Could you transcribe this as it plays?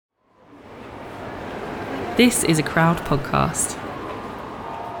This is a Crowd podcast.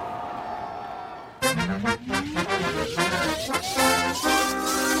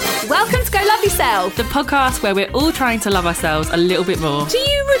 Welcome to Go Love Yourself, The podcast where we're all trying to love ourselves a little bit more. Do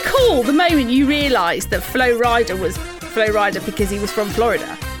you recall the moment you realised that Flo Rida was Flo Rida because he was from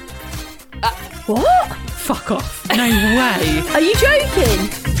Florida? What? Fuck off. No way. Are you joking?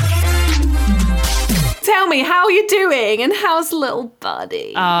 Tell me, how are you doing? And how's little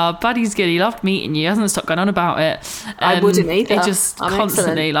Buddy? Buddy's good. He loved meeting you. He hasn't stopped going on about it. I wouldn't either. It just I'm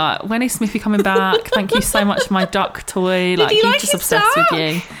constantly excellent. like, when is Smithy coming back? Thank you so much for my duck toy. Did he he's like just his obsessed duck? with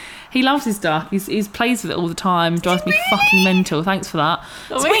you. He loves his duck. He plays with it all the time. Drives me fucking mental. Thanks for that.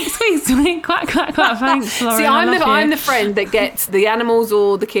 Squeak, squeak, quack, quack, quack. Thanks, Lauren. See, I love I'm you. the friend that gets the animals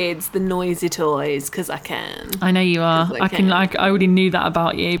or the kids the noisy toys because I can. I know you are. I already knew that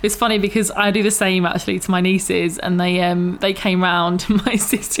about you. It's funny because I do the same actually to my nieces, and they came round. My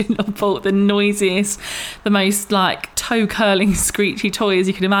sister-in-law bought the noisiest, the most like toe curling, screechy toys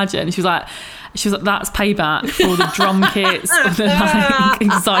you can imagine. She was like, that's payback for all the drum kits and the like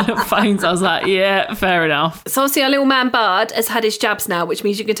xylophones. I was like, yeah, fair enough. So obviously our little man Bud has had his jabs now, which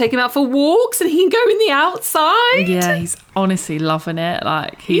means you can take him out for walks and he can go in the outside. Yeah, he's honestly loving it.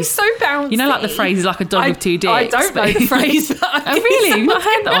 Like He's so bouncy. You know, like the phrase is like a dog with two dicks. I don't know the phrase. But Oh, really? You've not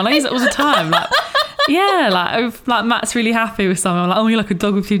heard that one? I use it all the time. Like Matt's really happy with someone. I'm like, oh, you're like a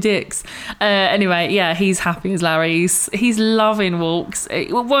dog with two dicks. Anyway, yeah, he's happy as Larry. He's loving walks.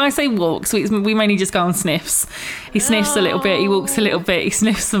 When I say walks, we mainly just go on sniffs. He sniffs a little bit, he walks a little bit, he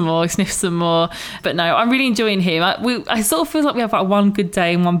sniffs some more, But no, I'm really enjoying him. I sort of feel like we have like one good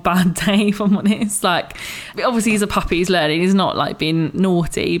day and one bad day, if I'm honest. Like, obviously he's a puppy, he's learning, he's not like being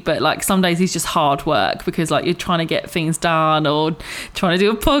naughty, but like some days he's just hard work because like you're trying to get things done or trying to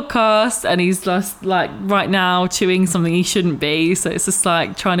do a podcast, and he's just like right now chewing something he shouldn't be. So it's just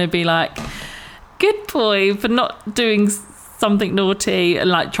like trying to be like, good boy, but not doing something naughty, and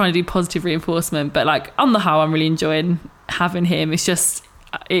like trying to do positive reinforcement. But like on the whole, I'm really enjoying having him. It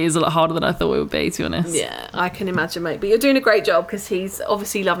is a lot harder than I thought it would be, to be honest. Yeah, I can imagine, mate. But you're doing a great job because he's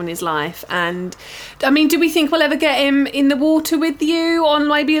obviously loving his life. And I mean, do we think we'll ever get him in the water with you on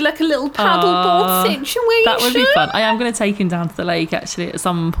maybe like a little paddleboard situation? That would be fun. I am going to take him down to the lake actually at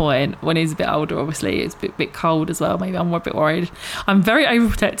some point when he's a bit older. Obviously, it's a bit cold as well. Maybe I'm a bit worried. I'm very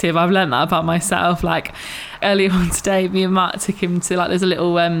overprotective. I've learned that about myself. Like earlier on today, me and Matt took him to like there's a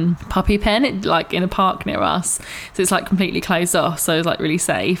little puppy pen like in a park near us. So it's like completely closed off. So it's like really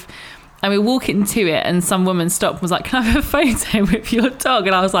safe. And we walk into it and some woman stopped and was like, can I have a photo with your dog?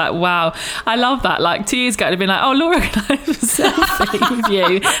 And I was like, wow, I love that. Like 2 years ago, I'd have been like, oh, Laura, can I have a selfie with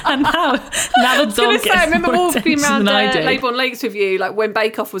you? And now the dog gets I remember more walking attention around than I do. Labourn Lakes with you, like when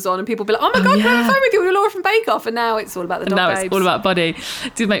Bake Off was on, and people would be like, oh my God, can I have a phone with you? You're Laura from Bake Off. And now it's all about the dog, now babes. It's all about Buddy.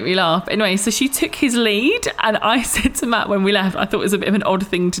 It did make me laugh. Anyway, so she took his lead, and I said to Matt when we left, I thought it was a bit of an odd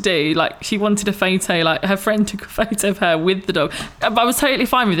thing to do. Like she wanted a photo, like her friend took a photo of her with the dog. But I was totally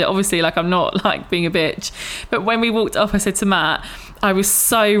fine with it. Obviously, like I'm not like being a bitch. But when we walked up, I said to Matt, I was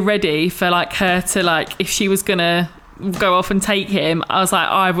so ready for like her to like, if she was gonna go off and take him, I was like,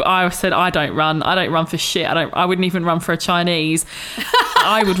 I said, I don't run for shit. I wouldn't even run for a Chinese.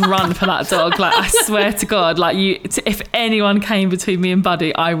 I would run for that dog. Like I swear to God, like if anyone came between me and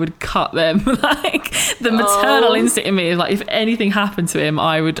Buddy, I would cut them. Like the maternal instinct in me is like, if anything happened to him,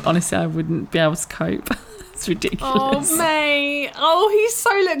 I wouldn't be able to cope. It's ridiculous. Oh, mate. Oh, he's so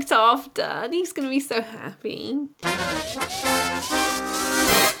looked after. And he's going to be so happy.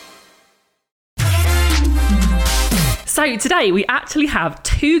 So today we actually have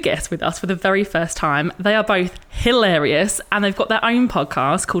two guests with us for the very first time. They are both hilarious and they've got their own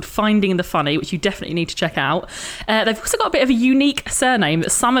podcast called Finding the Funny, which you definitely need to check out. They've also got a bit of a unique surname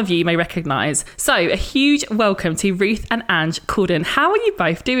that some of you may recognise. So a huge welcome to Ruth and Ange Corden. How are you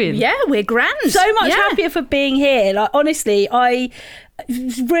both doing? Yeah, we're grand. So much happier for being here. Like honestly, I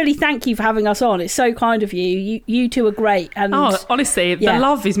really thank you for having us on. It's so kind of you. You two are great. And honestly, the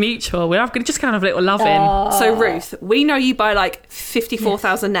love is mutual. We're just kind of a little loving. So Ruth, we know you by like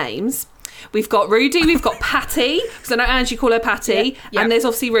 54,000 names. We've got Rudy, we've got Patty, because I know Angie call her Patty, and there's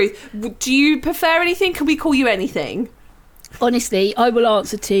obviously Ruth. Do you prefer anything? Can we call you anything? Honestly, I will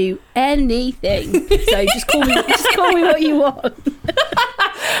answer to anything. So just call me what you want.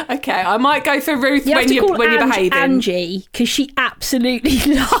 Okay, I might go for Ruth when you're behaving. Angie, because she absolutely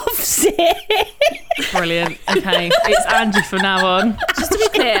loves it. Brilliant. Okay, it's Angie from now on. Just to be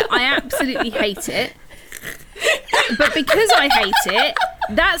clear, I absolutely hate it. But because I hate it,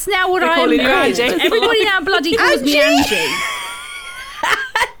 that's now what I am called. Angie. Everybody now bloody calls me Angie.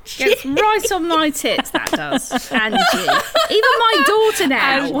 Gets right on my tits, that does. Angie. Even my daughter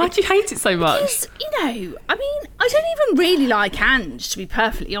now. Why do you hate it so much? Because, I mean, I don't even really like Ange, to be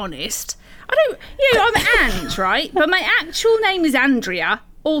perfectly honest. I don't, I'm Ange, right? But my actual name is Andrea,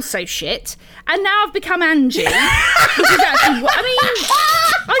 also shit. And now I've become Angie, which is actually, I mean,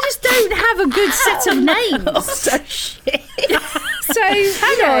 I just don't have a good set of names. Also shit. So,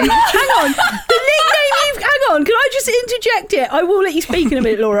 hang on. The nickname hang on, can I just interject it? I will let you speak in a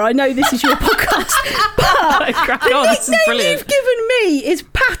minute, Laura. I know this is your podcast. But This is the nickname brilliant. you've given me is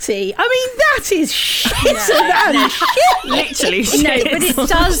Patty. I mean, that is shit. Shit. Literally shit. No, but it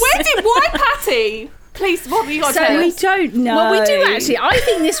does. Why Patty? Please, what were you got to tell We us? don't know. Well, we do actually. I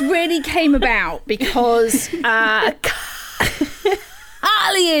think this really came about because a couple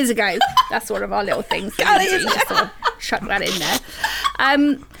of years ago, that's one of our little things. Just sort of chuck that in there.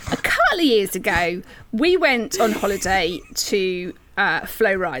 A couple of years ago, we went on holiday to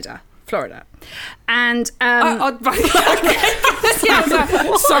Florida. And Right.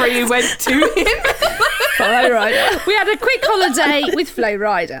 Sorry, you went to him. Flowrider. we had a quick holiday with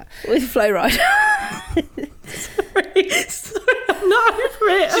Flowrider. Sorry, I'm not over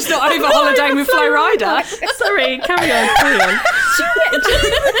it. Just not over holiday with Flo Rida. Sorry, carry on. Do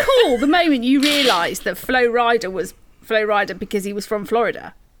you recall the moment you realised that Flowrider was Flowrider because he was from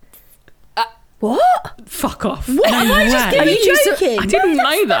Florida? What? Fuck off. What? No Am I just way. Are giving you you joking? I didn't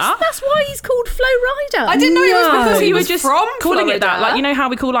know that. That's why he's called Flowrider. I didn't know it was because he You were was just from calling Florida. it that. Like, you know how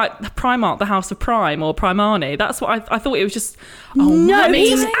we call like Primark the House of Prime or Primani? That's what I thought it was just. Oh, No, my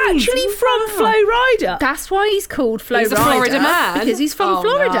he's days. actually from Flowrider. That's why he's called Flowrider. He's a Florida man. Because he's from Oh,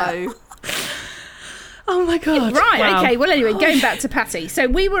 Florida. no. Oh my god. Right, Wow. okay. Well, anyway, going back to Patty. So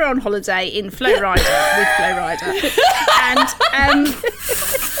we were on holiday in Flowrider with Flowrider. And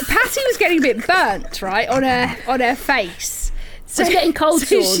Patty was getting a bit burnt, right, on her face. I was getting cold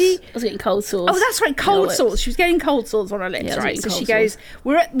so sores. she- I was getting cold sores. Oh, that's right, On her cold lips. sores. She was getting cold sores on her lips, Yeah, I was right? getting So she cold goes,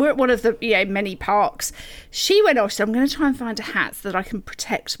 we're at one of the many parks. She went off, so I'm going to try and find a hat so that I can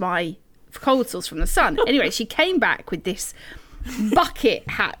protect my cold sores from the sun. Anyway, she came back with this bucket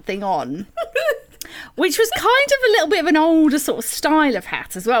hat thing on. Which was kind of a little bit of an older sort of style of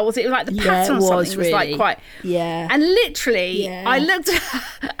hat as well. Was it like the Yeah, pattern it or something was was like really. quite... Yeah. And literally, Yeah. I looked at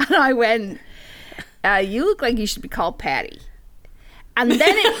her and I went, you look like you should be called Patty. And then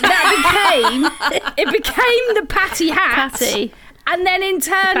it became the Patty hat. Patty. And then in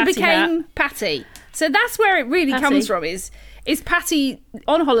turn Patty became Patty. So that's where it really Patty. comes from is Patty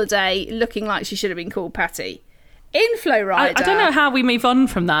on holiday looking like she should have been called Patty. In Flowrider. I don't know how we move on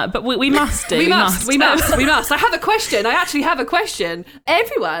from that, but we must do. We must. I have a question. I actually have a question.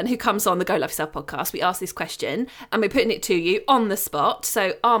 Everyone who comes on the Go Love Yourself podcast, we ask this question and we're putting it to you on the spot.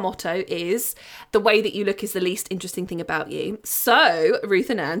 So our motto is the way that you look is the least interesting thing about you. So, Ruth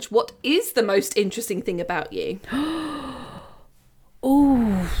and Ange, what is the most interesting thing about you?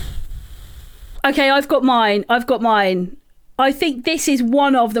 Ooh. Okay, I've got mine. I think this is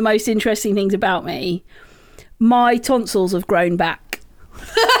one of the most interesting things about me. My tonsils have grown back.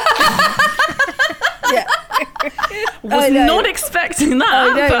 Yeah. Was not expecting that, I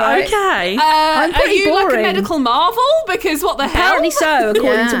know, but right? okay. I'm Are pretty you like a boring. medical marvel? Because what the hell? Apparently so,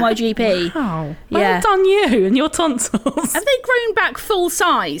 according to Yeah. my GP. Wow. Yeah. Well done you and your tonsils. Have they grown back full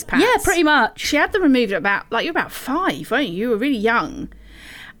size, Pat? Yeah, pretty much. She had them removed at about, you're about 5, weren't you? You were really young.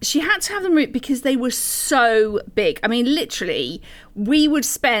 She had to have them removed because they were so big. I mean, literally, we would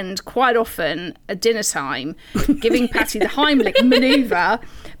spend quite often at dinner time giving Patty the Heimlich manoeuvre.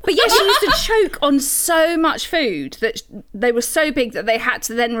 But yes, she used to choke on so much food that they were so big that they had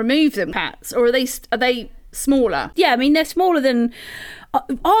to then remove them, Pats. Or are they smaller? Yeah, I mean, they're smaller than...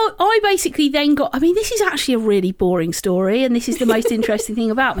 I basically then got... I mean, this is actually a really boring story, and this is the most interesting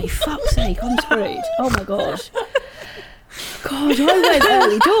thing about me. Fuck's sake, I'm screwed. Oh, my God. God, I went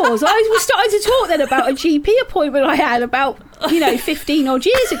early doors. I was starting to talk then about a GP appointment I had about, 15 odd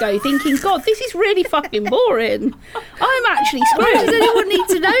years ago, thinking, God, this is really fucking boring. I'm actually Why does screwed. anyone need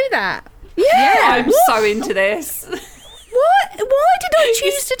to know that? I'm what? so into this. What? Why did I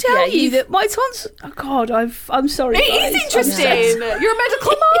choose to tell Yeah, you you've- that my tonsils... Oh, God, I'm sorry, It guys. is interesting. You're a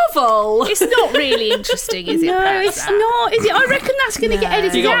medical marvel. It's not really interesting, is it? No, Pat, it's that? not, is it? I reckon that's going to get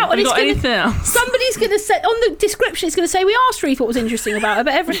edited out. Have And you it's got gonna, anything else? somebody's going to say, on the description, it's going to say, we asked Ruth what was interesting about her,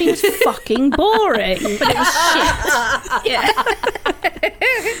 but everything was fucking boring. But it was shit. Yeah.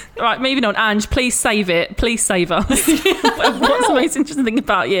 Right, moving on. Ange, please save it. Please save us. What's the most interesting thing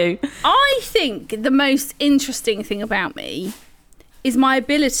about you? I think the most interesting thing about me is my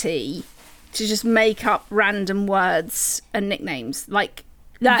ability to just make up random words and nicknames. Like,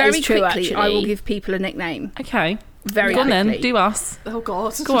 That very is true, quickly, I will actually. give people a nickname. Okay. very Go on quickly. then, do us. Oh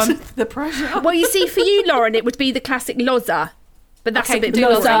God. Go on. The pressure. Well, you see, for you, Lauren, it would be the classic Loza. But that's Okay, a bit do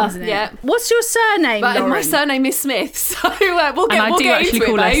boring, Loza. isn't it? Yeah. What's your surname, But Lauren? my surname is Smith, so we'll get And I we'll do get actually into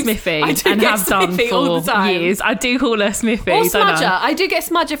call it, her babes. Smithy, I do and get have done Smithy all for the time. years. I do call her Smithy. Or don't Smudger. I? I do get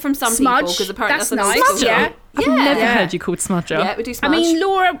Smudger from some people Smudge. because apparently That's that's, nice. a nice Yeah. I've Yeah. never Yeah. heard you called Smudger. Yeah, we do I Smudge. mean,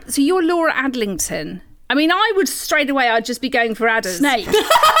 Laura, so you're Laura Adlington. I mean, I would straight away, I'd just be going for adders. Snape.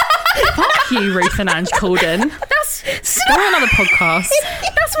 Fuck you, Ruth and Ange Corden. That's Go on another podcast.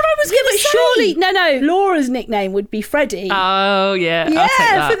 that's what I was going to But say. surely, no. Laura's nickname would be Freddie. Oh, yeah. I'll take yeah,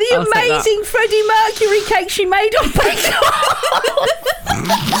 that. for the I'll take that. amazing Freddie Mercury cake she made on Bake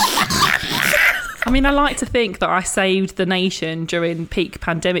I mean, I like to think that I saved the nation during peak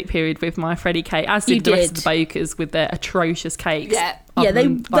pandemic period with my Freddie cake, as did You the rest of did. the bakers with their atrocious cakes. Yeah. other Yeah, they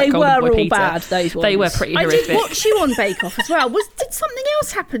than, like, were Golden Boy all Peter. bad, those ones. They were pretty I horrific. did watch you on Bake Off as well. Did something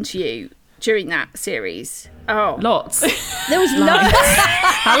else happen to you during that series? Oh, Lots. There was no.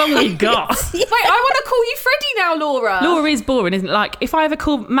 How long have you got? Wait, I want to call you Freddie now, Laura. Laura is boring, isn't it? Like, if I ever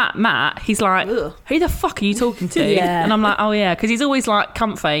call Matt, he's like, Ugh. who the fuck are you talking to? Yeah. And I'm like, oh yeah, because he's always like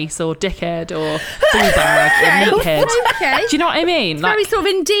cuntface or dickhead or ballbag or meathead. okay. Do you know what I mean? Like, Very sort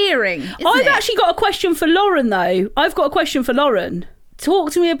of endearing. Isn't I've it? actually got a question for Lauren, though. I've got a question for Lauren.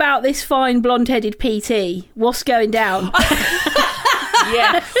 Talk to me about this fine blonde-headed PT. What's going down?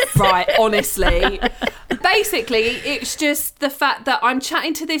 Yeah, right, honestly. Basically, it's just the fact that I'm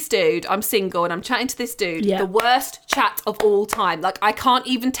chatting to this dude, I'm single, and I'm chatting to this dude, Yeah. the worst chat of all time. Like, I can't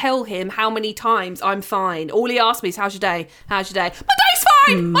even tell him how many times I'm fine. All he asks me is, how's your day? How's your day? My day's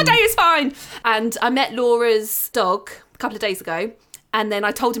fine! My day is fine! And I met Laura's dog a couple of days ago, and then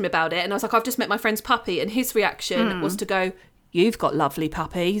I told him about it, and I was like, I've just met my friend's puppy, and his reaction was to go, you've got lovely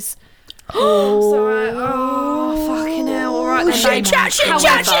puppies. Oh, fucking hell, all right then, babe.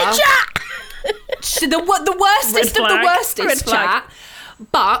 However, the worstest of the flag. worstest Red flag. chat,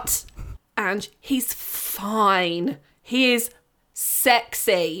 but and he's fine. He is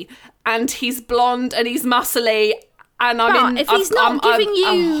sexy, and he's blonde, and he's muscly, and I'm But in. if he's not I'm- giving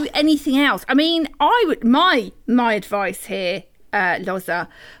you anything else, I mean, I would my advice here, Loza,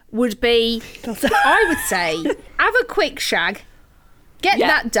 would be I would say have a quick shag, get Yeah.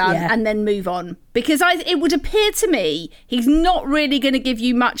 that done, Yeah. and then move on. Because it would appear to me he's not really going to give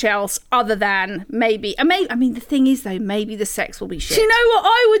you much else other than maybe. I mean, the thing is though, maybe the sex will be shit. Do you know what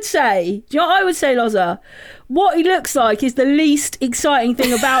I would say? Do you know what I would say, Loza? What he looks like is the least exciting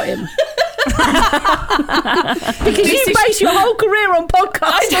thing about him. Because you base your whole career on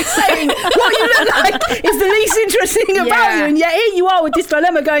podcasts on saying what you look like is the least interesting about Yeah. you, and yet here you are with this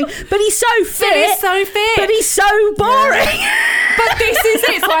dilemma going, but he's so fit. he's so fit. But he's so boring. But this is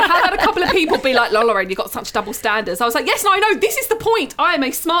it. So I have had a couple of people be like, Lauren, you've got such double standards. I was like, yes, no, I know. This is the point. I am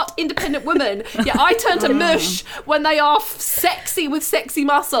a smart, independent woman. Yeah, I turn to mush when they are sexy with sexy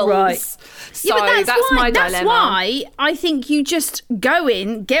muscles. Right. So Yeah, but that's my dilemma. That's why I think you just go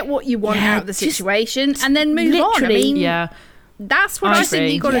in, get what you want Yeah, out of the just situation, and then move on. I literally- mean, yeah, that's what I think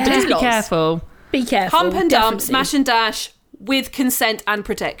agree. you got to Yeah. do. Just be Loz. careful. Be careful. Pump and dump, definitely. smash and dash with consent and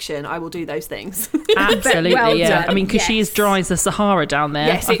protection. I will do those things. Absolutely, well yeah. done, I mean, because she is yes. dry as the Sahara down there.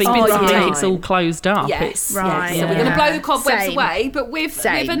 Yes, I think it's it's, fine. it's all closed up. Yes, It's, Right. yes. So we're going to Yeah. blow the cobwebs Same. away, but with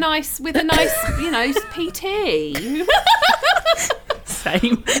Same. a nice, PT.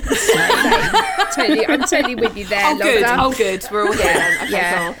 Same. I'm totally with you there, Oh, good. Loza. Oh, good. We're all here then. Okay,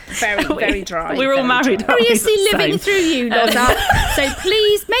 Yeah, cool. very, very dry. We're all very married. dry. aren't we? Seriously living Same. through you, Loza. So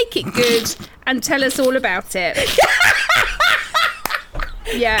please make it good and tell us all about it.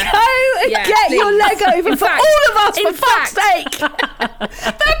 Yeah. Go and Yeah, get your please. leg over In for fact- all of us, in for fuck's fact- sake.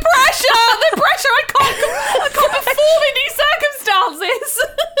 The pressure! I can't perform in these circumstances.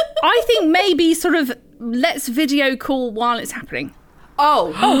 I think maybe sort of let's video call while it's happening. Oh,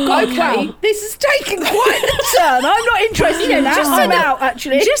 okay. Wow, this has taken quite a turn. I'm not interested in that. Just so I'm that- out,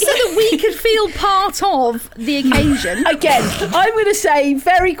 actually. Just so that we could feel part of the occasion. Again, I'm going to say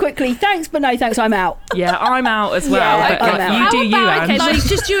very quickly, thanks, but no thanks, I'm out. Yeah, I'm out as well. Yeah, but I'm like, out. you How do you, about, okay, Ange. so it's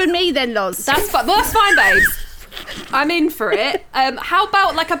just you and me then, Loz. That's fine. Well, that's fine, babes. I'm in for it. How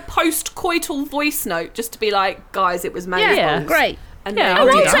about like a post-coital voice note, just to be like, guys, it was May's yeah, balls. great. And Yeah, then- I'll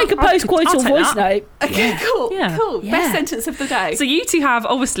do I'll that. take a I'll post-coital take voice that. note. Okay, cool, Yeah. cool. Yeah. Best sentence of the day. So you two have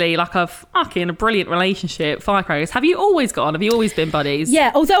obviously like a fucking brilliant relationship, firecrackers. Have you always got on? Have you always been buddies?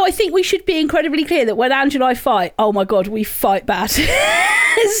 Yeah, although I think we should be incredibly clear that when Ange and I fight, oh my God, we fight bad.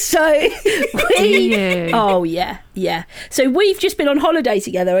 So Do you? Oh yeah. So we've just been on holiday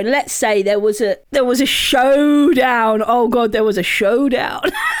together, and let's say there was a showdown. Oh God, there was a showdown.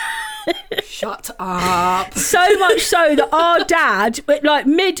 Shut up. So much so that our dad, like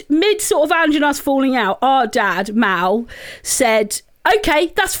mid sort of Ange and us falling out, our dad, Mal, said,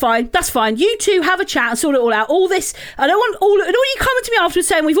 okay, that's fine. You two have a chat and sort it all out. All this, I don't want all you coming to me afterwards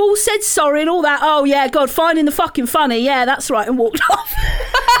saying we've all said sorry and all that. Oh yeah, God, finding the fucking funny. Yeah, that's right, and walked off.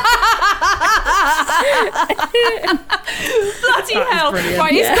 Bloody hell.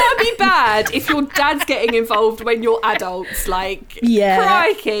 Right, it's got to be bad if your dad's getting involved when you're adults. Like,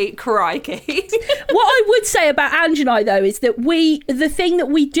 crikey. What I would say about Ange and I, though, is that the thing that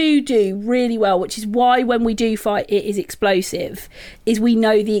we do really well, which is why when we do fight it is explosive, is we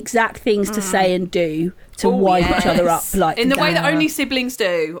know the exact things to say and do to wind each other up. Like in the way that only siblings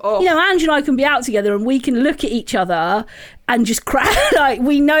do. Oh. You know, Ange and I can be out together and we can look at each other and just crack. Like,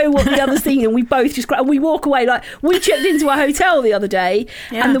 we know what the other's thinking and we both just crack. And we walk away. Like, we checked into a hotel the other day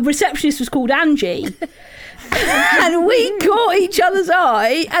and the receptionist was called Angie. And we caught each other's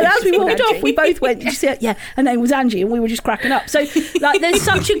eye, and as we walked off, we both went, "Did you see it?" Yeah, her name was Angie, and we were just cracking up. So, like, there's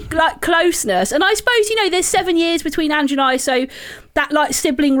such a closeness, and I suppose, you know, there's 7 years between Ange and I, so that like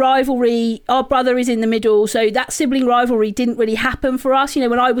sibling rivalry. Our brother is in the middle, so that sibling rivalry didn't really happen for us. You know,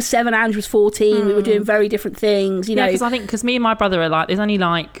 when I was 7, Ange was 14. We were doing very different things. You know, because me and my brother are like, there's only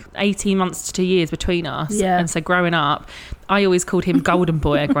like 18 months to 2 years between us, and so growing up, I always called him Golden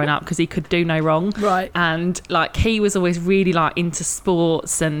Boy growing up because he could do no wrong. Right. And like he was always really like into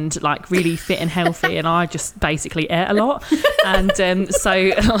sports and like really fit and healthy, and I just basically ate a lot. And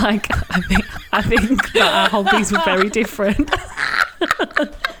so like I think that our hobbies were very different.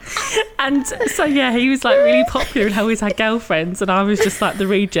 And so he was like really popular and always had girlfriends, and I was just like the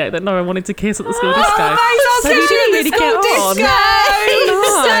reject that no one wanted to kiss at the school disco. So we didn't really get on.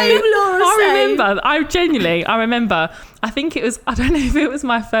 I remember, I think it was, I don't know if it was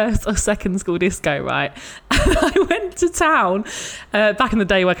my first or second school disco, right? And I went to town back in the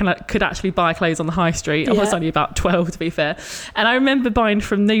day when I could actually buy clothes on the high street. I was only about 12, to be fair. And I remember buying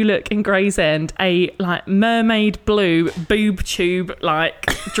from New Look in Gravesend a like mermaid blue boob tube like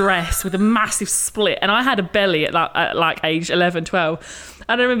dress with a massive split. And I had a belly at like age 11, 12.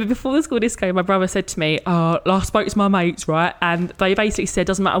 And I remember before the school disco, my brother said to me, I spoke to my mates, right? And they basically said,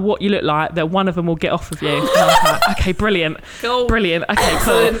 doesn't matter what you look like, that one of them will get off of you. And I was like, okay, brilliant. Cool. Brilliant. Okay,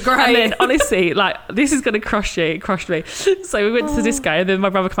 cool. Great. And then honestly, like, this is going to crush you. It crushed me. So we went to the disco, and then my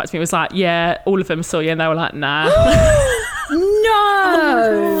brother came back to me and was like, yeah, all of them saw you. And they were like, nah.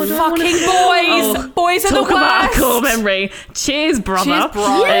 No. Fucking boys. Boys are the worst. Talk about a cool memory. Cheers, brother.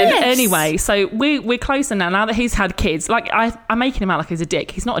 Yes. Anyway, so we're closer now that he's had kids. Like, I'm making him out like he's a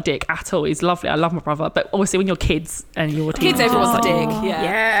dick. He's not a dick at all. He's lovely. I love my brother. But obviously when you're kids and you're kids, everyone's a dick.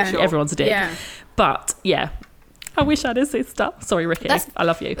 Yeah. Sure. Everyone's a dick. Yeah. But I wish I had a sister. Sorry, Ricky. I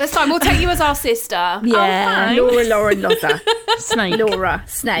love you. That's fine. We'll take you as our sister. Yeah. Laura, Lauren, Lotta. Snake. Laura,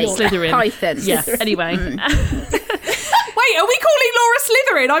 Snake. Slytherin. Python. Yeah. Anyway. Wait, are we calling Laura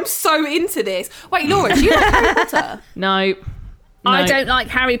Slytherin? I'm so into this. Wait, Laura, do you like Harry Potter? No. I don't like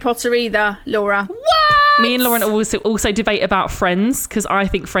Harry Potter either, Laura. What? Me and Lauren also debate about Friends, because I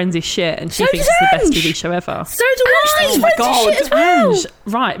think Friends is shit and she thinks it's the best TV show ever. So do I. Oh my God. Shit as well. Ange,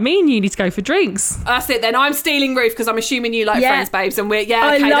 right, me and you need to go for drinks. That's it then. I'm stealing Ruth because I'm assuming you like Friends, babes, and we're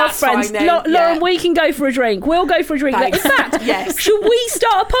I love that's Friends. fine then. Lauren, we can go for a drink. We'll go for a drink. Thanks. In fact, Yes. should we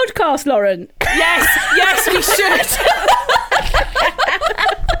start a podcast, Lauren? Yes, we should.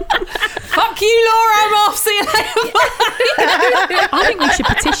 Fuck you, Laura. I'm off. See you later. I think we should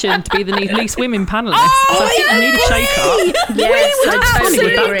petition to be the least women panellists. I think we need a shake-up. Yes, we would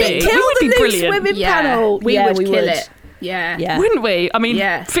absolutely kill the least brilliant. women panel. We would kill it. Yeah. Wouldn't we? I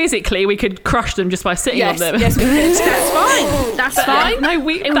mean, physically, we could crush them just by sitting on them. Yes, we could. That's fine. No, it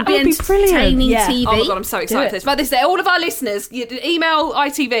would be entertaining TV. Oh my God, I'm so excited for this. But this, all of our listeners, email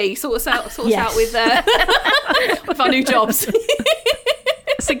ITV, sort us out with our new jobs.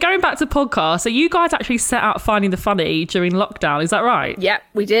 So going back to podcasts, so you guys actually set out finding the funny during lockdown, is that right? Yeah,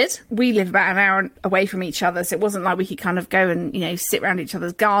 we did. We live about an hour away from each other, so it wasn't like we could kind of go and, sit around each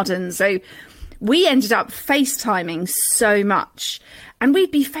other's gardens. So we ended up FaceTiming so much. And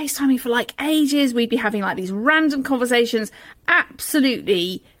we'd be FaceTiming for like ages. We'd be having like these random conversations,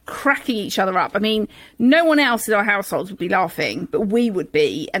 absolutely cracking each other up. I mean, no one else in our households would be laughing, but we would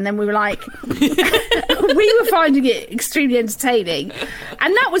be. And then we were like, we were finding it extremely entertaining.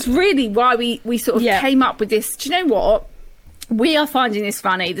 And that was really why we sort of came up with this. Do you know what? We are finding this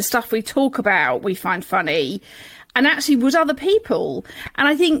funny. The stuff we talk about, we find funny. And actually, would other people? And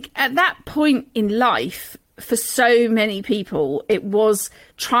I think at that point in life, for so many people, it was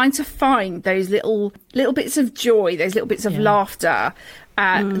trying to find those little bits of joy, those little bits of laughter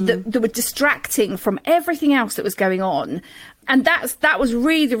that were distracting from everything else that was going on. And that was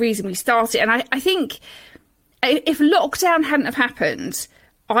really the reason we started. And I think if lockdown hadn't have happened,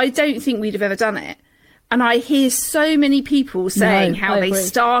 I don't think we'd have ever done it. And I hear so many people saying how they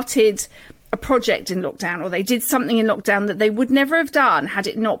started a project in lockdown, or they did something in lockdown that they would never have done had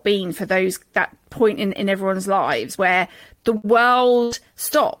it not been for that point in everyone's lives where the world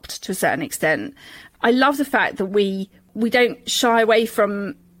stopped to a certain extent. I love the fact that we don't shy away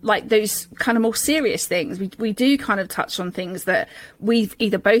from like those kind of more serious things. We do kind of touch on things that we've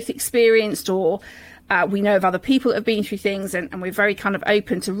either both experienced or we know of other people that have been through things, and we're very kind of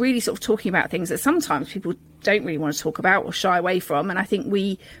open to really sort of talking about things that sometimes people don't really want to talk about or shy away from. And I think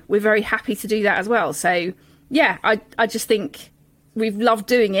we're very happy to do that as well. So yeah, I just think we've loved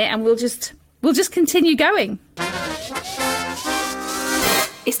doing it, and we'll just continue going.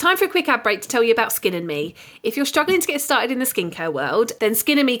 It's time for a quick ad break to tell you about Skin and Me. If you're struggling to get started in the skincare world, then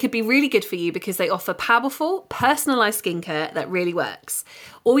Skin and Me could be really good for you because they offer powerful, personalised skincare that really works.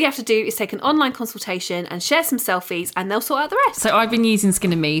 All you have to do is take an online consultation and share some selfies, and they'll sort out the rest. So I've been using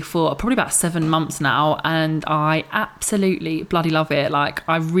Skin and Me for probably about 7 months now, and I absolutely bloody love it. Like,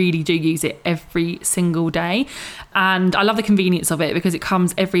 I really do use it every single day, and I love the convenience of it because it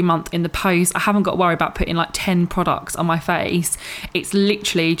comes every month in the post. I haven't got to worry about putting like 10 products on my face. It's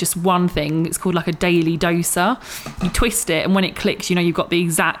literally just one thing. It's called like a daily doser. You twist it, and when it clicks, you know you've got the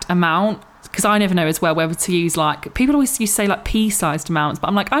exact amount. Because I never know as well whether to use, like, people always used to say like pea-sized amounts, but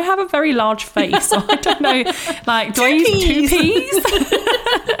I'm like, I have a very large face, so I don't know, like, do I use 2 peas?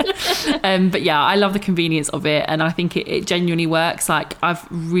 But yeah, I love the convenience of it, and I think it genuinely works. Like, I've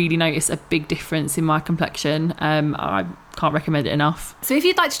really noticed a big difference in my complexion. I can't recommend it enough. So if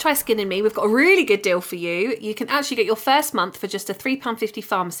you'd like to try Skin and Me, we've got a really good deal for you. You can actually get your first month for just a £3.50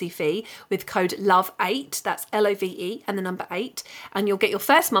 pharmacy fee with code LOVE8, that's LOVE and the number 8, and you'll get your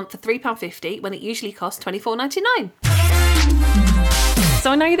first month for £3.50 when it usually costs £24.99.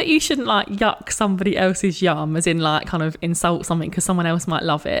 So I know that you shouldn't like yuck somebody else's yum, as in like kind of insult something because someone else might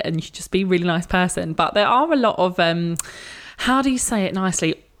love it, and you should just be a really nice person. But there are a lot of, how do you say it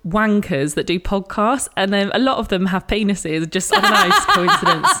nicely, wankers that do podcasts, and then a lot of them have penises. Just, I don't know, it's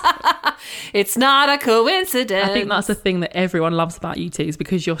coincidence. It's not a coincidence. I think that's the thing that everyone loves about you two, is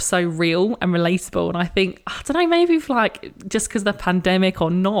because you're so real and relatable. And I think, I don't know, maybe if like just because the pandemic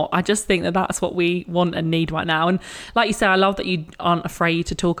or not, I just think that that's what we want and need right now. And like you say, I love that you aren't afraid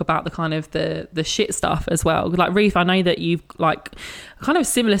to talk about the kind of the shit stuff as well. Like Ruth, I know that you've like kind of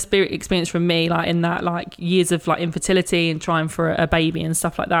similar spirit experience from me, like in that like years of like infertility and trying for a baby and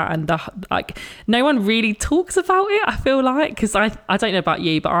stuff like that. And like no one really talks about it, I feel like, because I don't know about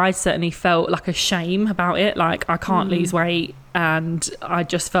you, but I certainly felt like a shame about it. Like, I can't lose weight, and I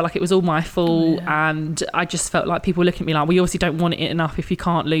just felt like it was all my fault. And I just felt like people looking at me like, we obviously don't want it enough if you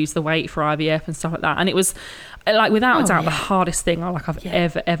can't lose the weight for IVF and stuff like that. And it was like, without a doubt, the hardest thing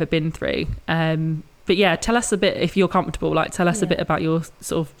I've ever been through. But yeah, tell us a bit, if you're comfortable, like tell us a bit about your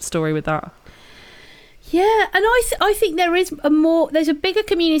sort of story with that. Yeah, and I think there's a bigger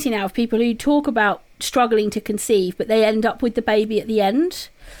community now of people who talk about struggling to conceive, but they end up with the baby at the end.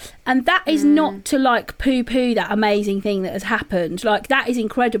 And that is not to like poo-poo that amazing thing that has happened. Like, that is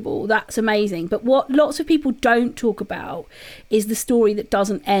incredible, that's amazing. But what lots of people don't talk about is the story that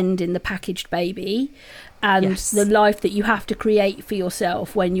doesn't end in the packaged baby, and the life that you have to create for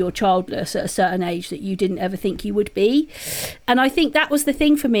yourself when you're childless at a certain age that you didn't ever think you would be. And I think that was the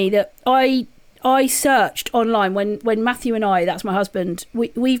thing for me, that I searched online when Matthew and I, that's my husband,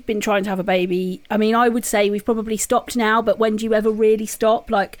 we've been trying to have a baby. I mean, I would say we've probably stopped now, but when do you ever really stop?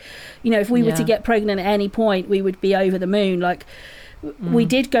 Like, you know, if we were to get pregnant at any point, we would be over the moon. Like, we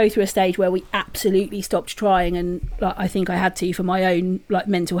did go through a stage where we absolutely stopped trying, and like, I think I had to for my own like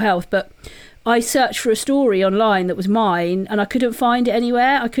mental health. But I searched for a story online that was mine, and I couldn't find it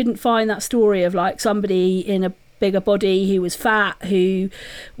anywhere. I couldn't find that story of like somebody in a bigger body who was fat, who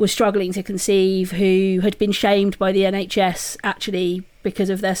was struggling to conceive, who had been shamed by the NHS actually because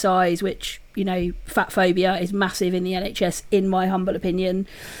of their size, which, you know, fat phobia is massive in the NHS, in my humble opinion.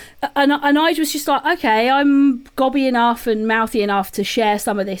 And I was just like, okay, I'm gobby enough and mouthy enough to share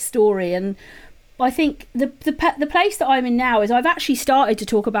some of this story. And I think the place that I'm in now is I've actually started to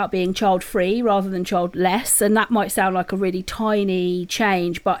talk about being child-free rather than childless. And that might sound like a really tiny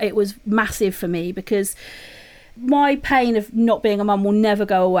change, but it was massive for me, because my pain of not being a mum will never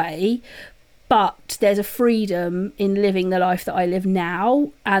go away, but there's a freedom in living the life that I live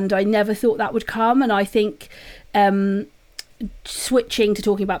now, and I never thought that would come. And I think switching to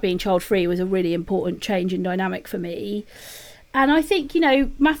talking about being child free was a really important change in dynamic for me. And I think,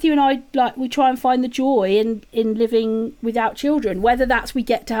 Matthew and I, we try and find the joy in living without children, whether that's we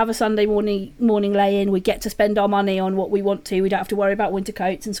get to have a Sunday morning lay-in, we get to spend our money on what we want to, we don't have to worry about winter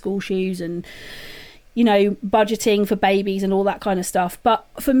coats and school shoes and, budgeting for babies and all that kind of stuff. But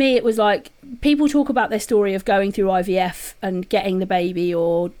for me, it was like, people talk about their story of going through IVF and getting the baby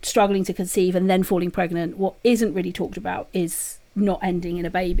or struggling to conceive and then falling pregnant. What isn't really talked about is not ending in a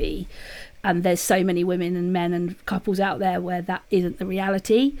baby. And there's so many women and men and couples out there where that isn't the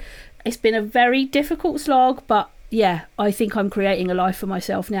reality. It's been a very difficult slog, but yeah, I think I'm creating a life for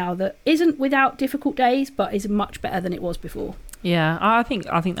myself now that isn't without difficult days, but is much better than it was before. Yeah, I think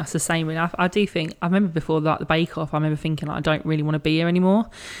that's the same. I do think, I remember before the Bake Off, I remember thinking I don't really want to be here anymore,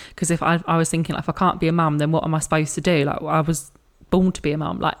 because if I was thinking if I can't be a mum, then what am I supposed to do? I was born to be a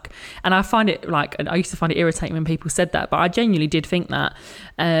mum, and I find it I used to find it irritating when people said that, but I genuinely did think that,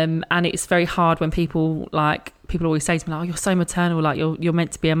 and it's very hard when people always say to me, oh, you're so maternal, you're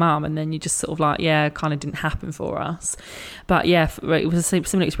meant to be a mum, and then you just sort of it kind of didn't happen for us. But yeah, it was a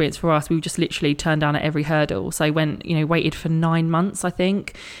similar experience for us. We just literally turned down at every hurdle. So waited for 9 months, I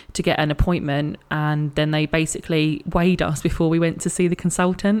think, to get an appointment, and then they basically weighed us before we went to see the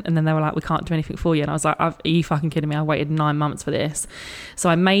consultant, and then they were like, we can't do anything for you. And I was like, are you fucking kidding me? I waited 9 months for this. So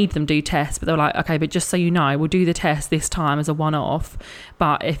I made them do tests, but they were like, okay, but just so you know, we'll do the test this time as a one-off,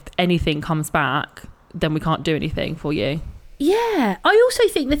 but if anything comes back, then we can't do anything for you. Yeah, I also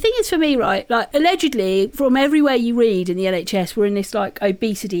think the thing is, for me, right, allegedly from everywhere you read in the NHS, we're in this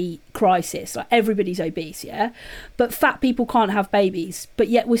obesity crisis, everybody's obese, yeah, but fat people can't have babies, but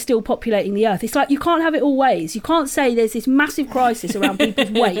yet we're still populating the earth. It's you can't have it all ways. You can't say there's this massive crisis around people's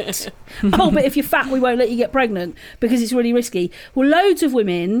weight. Oh, but if you're fat, we won't let you get pregnant because it's really risky. Well, loads of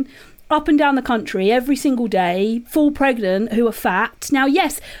women up and down the country every single day fall pregnant who are fat. Now,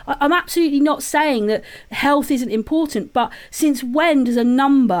 yes, I'm absolutely not saying that health isn't important, but since when does a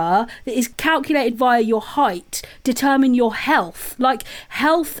number that is calculated via your height determine your health?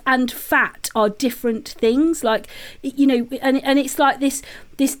 Health and fat are different things, and it's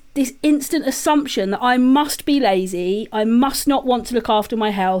this instant assumption that I must be lazy, I must not want to look after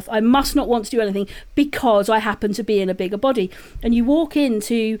my health, I must not want to do anything because I happen to be in a bigger body. And you walk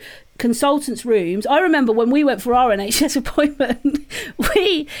into consultants' rooms. I remember when we went for our NHS appointment,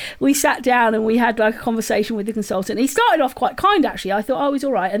 we sat down and we had a conversation with the consultant. He started off quite kind, actually. I thought, oh, he's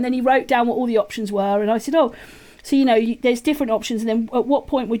all right. And then he wrote down what all the options were, and I said, oh, so there's different options, and then at what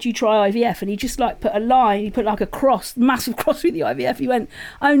point would you try IVF? And he just put a line, he put a cross, massive cross with the IVF. He went,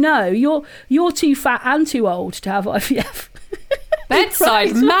 oh no, you're too fat and too old to have IVF.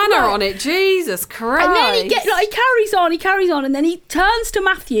 Bedside manner on it, Jesus Christ. And then he carries on, and then he turns to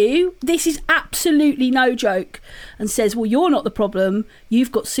Matthew, this is absolutely no joke, and says, well, you're not the problem,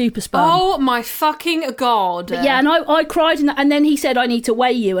 you've got super sperm. Oh my fucking God. But yeah, and I cried, and then he said, I need to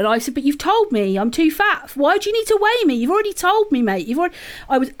weigh you, and I said, but you've told me I'm too fat, why do you need to weigh me? You've already told me, mate.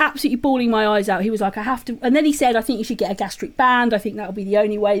 I was absolutely bawling my eyes out. He was like, I have to, and then he said, I think you should get a gastric band, I think that'll be the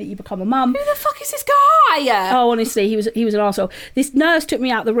only way that you become a mum. Who the fuck is this guy? Oh, honestly, he was an arsehole. This nurse took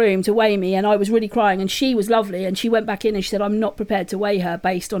me out the room to weigh me, and I was really crying, and she was lovely, and she went back in and she said, I'm not prepared to weigh her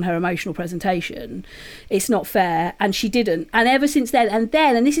based on her emotional presentation. It's not fair. And she didn't. And ever since then,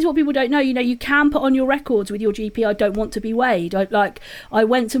 and this is what people don't know, you can put on your records with your GP, I don't want to be weighed. I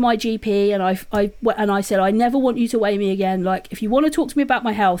went to my GP and I said, I never want you to weigh me again. If you want to talk to me about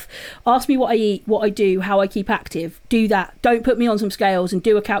my health, ask me what I eat, what I do, how I keep active, do that. Don't put me on some scales and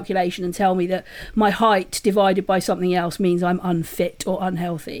do a calculation and tell me that my height divided by something else means I'm unfit or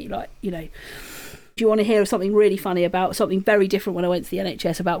unhealthy. Do you want to hear something really funny about something very different when I went to the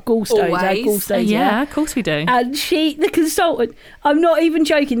NHS about gallstones? I had gallstones, yeah, of course we do. And the consultant, I'm not even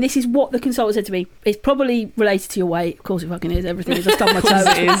joking, this is what the consultant said to me. It's probably related to your weight. Of course it fucking is. Everything is. I stubbed my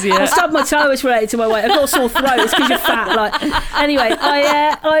toe. It is, yeah. I stubbed my toe. It's related to my weight. I've got a sore throat. It's because you're fat. Anyway,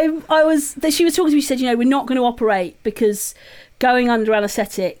 she was talking to me. She said, we're not going to operate because going under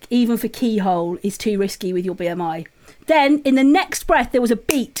anaesthetic, even for keyhole, is too risky with your BMI. Then, in the next breath, there was a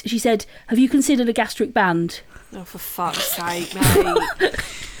beat. She said, have you considered a gastric band? Oh, for fuck's sake, mate. How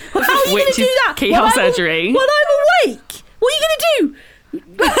are you going to do that? Keyhole surgery. When I'm awake? What are you going to do?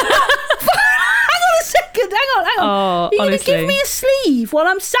 Hang on a second. Hang on. Oh, You're going to give me a sleeve while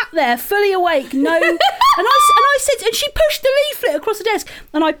I'm sat there fully awake? No. and I said, and she pushed the leaflet across the desk,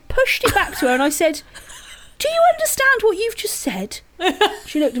 and I pushed it back to her, and I said, do you understand what you've just said?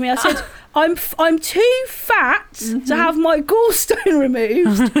 She looked at me. I said, I'm too fat to have my gallstone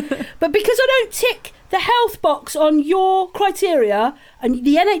removed, but because I don't tick the health box on your criteria, and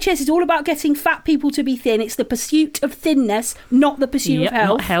the NHS is all about getting fat people to be thin. It's the pursuit of thinness, not the pursuit of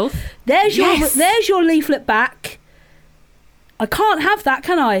health. Not health. There's your leaflet back. I can't have that,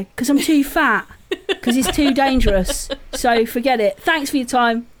 can I? Because I'm too fat. Because it's too dangerous. So forget it. Thanks for your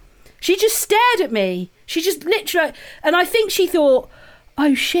time. She just stared at me. She just literally, and I think she thought,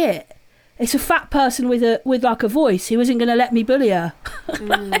 oh shit, it's a fat person with like a voice who isn't going to let me bully her.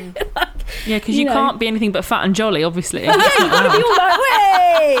 Yeah, because you can't be anything but fat and jolly, obviously. Yeah, you've got to be all like,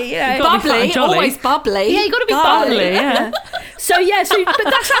 way, bubbly, always bubbly. Yeah, you got to be bubbly. Yeah. But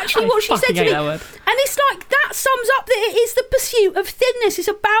that's actually what she said to me. And it's like, that sums up that it is the pursuit of thinness. It's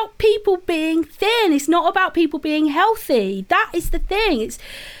about people being thin. It's not about people being healthy. That is the thing.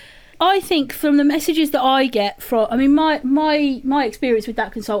 I think from the messages that I get from, I mean, my experience with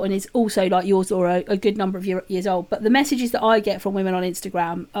that consultant is also like yours, Laura, a good number of years old. But the messages that I get from women on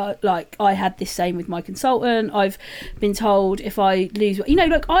Instagram, like I had this same with my consultant. I've been told if I lose,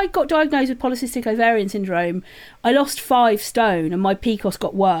 like I got diagnosed with polycystic ovarian syndrome. I lost 5 stone and my PCOS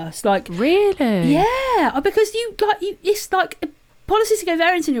got worse. Like, really? Yeah, because it's like. Polycystic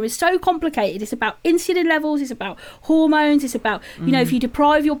ovarian syndrome is so complicated. It's about insulin levels, it's about hormones, it's about, if you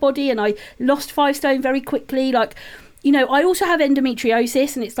deprive your body, and I lost 5 stone very quickly. Like, I also have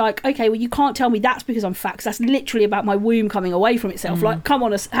endometriosis, and it's like, okay, well, you can't tell me that's because I'm fat, because that's literally about my womb coming away from itself. Like, hang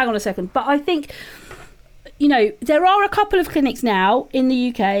on a second. But I think, there are a couple of clinics now in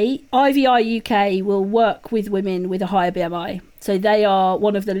the UK. IVI UK will work with women with a higher BMI. So they are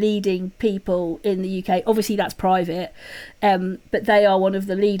one of the leading people in the UK. Obviously, that's private, but they are one of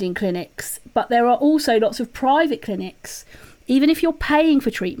the leading clinics. But there are also lots of private clinics, even if you're paying for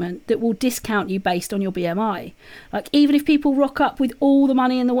treatment, that will discount you based on your BMI. Like, even if people rock up with all the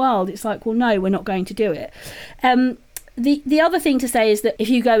money in the world, it's like, well, no, we're not going to do it. The other thing to say is that if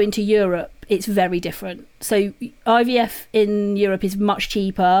you go into Europe, it's very different. So IVF in Europe is much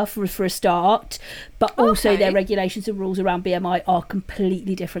cheaper for a start, but also their regulations and rules around BMI are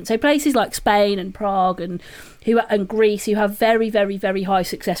completely different. So places like Spain and Prague and Greece, who have very, very, very high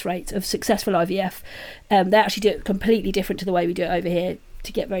success rates of successful IVF, they actually do it completely different to the way we do it over here,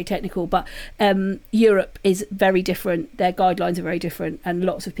 to get very technical. But Europe is very different. Their guidelines are very different, and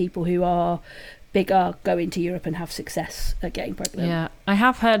lots of people who are bigger go into Europe and have success at getting pregnant. Yeah, I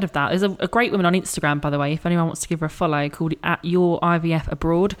have heard of that. There's a great woman on Instagram, by the way, if anyone wants to give her a follow, called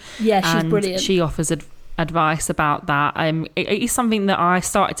 @YourIVFabroad. Yeah, she's brilliant. She offers advice about that. It is something that I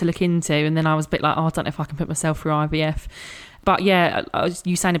started to look into, and then I was a bit like, I don't know if I can put myself through IVF. But yeah,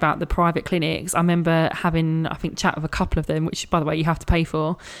 you saying about the private clinics, I remember having, I think, chat with a couple of them, which, by the way, you have to pay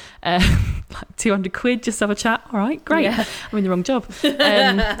for, like 200 quid just to have a chat. All right, great. Yeah. I'm in the wrong job.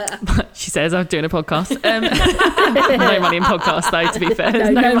 But she says, I'm doing a podcast. No money in podcasts, though, to be fair.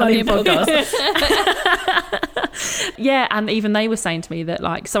 No money in podcasts. Yeah, and even they were saying to me that,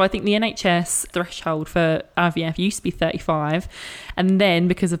 like, so I think the NHS threshold for IVF used to be 35, and then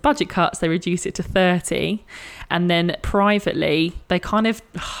because of budget cuts, they reduced it to 30. And then privately, they kind of,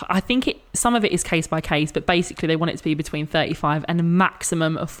 I think some of it is case by case, but basically they want it to be between 35 and a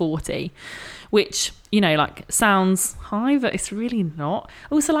maximum of 40, which, like, sounds high, but it's really not.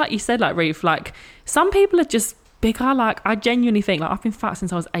 Also, like you said, like, Ruth, like, some people are just bigger. Like, I genuinely think, like, I've been fat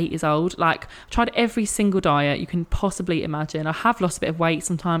since I was 8 years old. Like, I've tried every single diet you can possibly imagine. I have lost a bit of weight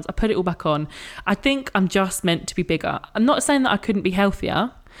sometimes. I put it all back on. I think I'm just meant to be bigger. I'm not saying that I couldn't be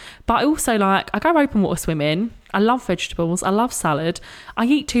healthier, but I also, like, I go open water swimming. I love vegetables. I love salad. I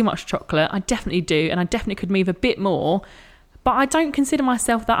eat too much chocolate. I definitely do. And I definitely could move a bit more. But I don't consider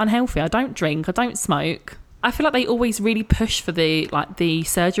myself that unhealthy. I don't drink. I don't smoke. I feel like they always really push for the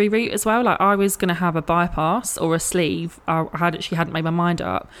surgery route as well. Like, I was going to have a bypass or a sleeve. I hadn't made my mind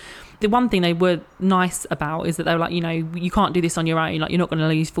up. The one thing they were nice about is that they were like, you can't do this on your own. Like, you're not going to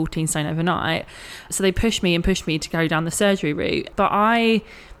lose 14 stone overnight. So they pushed me to go down the surgery route. But I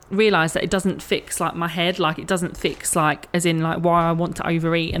realised that it doesn't fix, like, my head. Like, it doesn't fix, like, as in, like, why I want to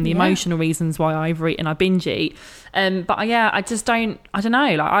overeat and the emotional reasons why I overeat and I binge eat. But yeah, I just don't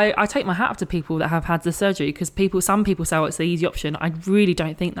know. Like, I take my hat off to people that have had the surgery, because some people say, oh, it's the easy option. I really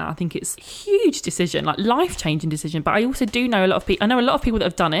don't think that. I think it's a huge decision, like, life-changing decision. But I also do know a lot of people. I know a lot of people that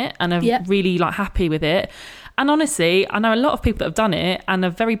have done it and are really, like, happy with it. And honestly, I know a lot of people that have done it and are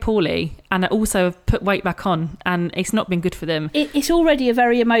very poorly and also have put weight back on, and it's not been good for them. It's already a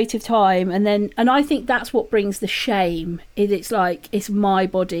very emotive time, and I think that's what brings the shame. It's like, it's my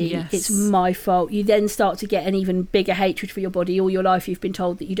body, It's my fault. You then start to get an even bigger hatred for your body. All your life you've been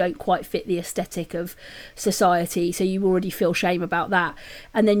told that you don't quite fit the aesthetic of society, so you already feel shame about that.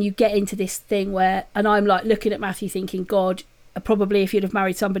 And then you get into this thing where, and I'm like looking at Matthew thinking, God, probably if you'd have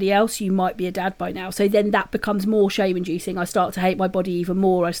married somebody else, you might be a dad by now. So then that becomes more shame inducing. I start to hate my body even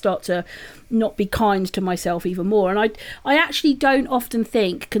more. I start to not be kind to myself even more. And I actually don't often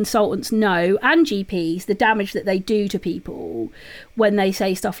think consultants know, and GPs, the damage that they do to people when they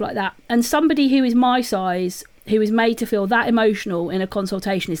say stuff like that. And somebody who is my size, who is made to feel that emotional in a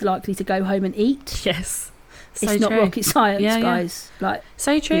consultation, is likely to go home and eat. Yes. So it's not true. rocket science, Yeah, yeah. guys. Like,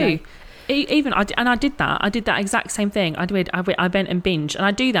 So true. you know. Even I did that exact same thing. I bent and binge, and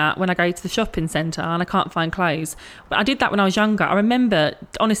I do that when I go to the shopping centre and I can't find clothes. But I did that when I was younger. I remember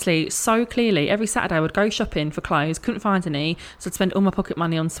honestly so clearly, every Saturday I would go shopping for clothes, couldn't find any, so I'd spend all my pocket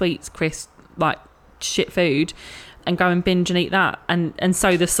money on sweets, crisps, like shit food, and go and binge and eat that, and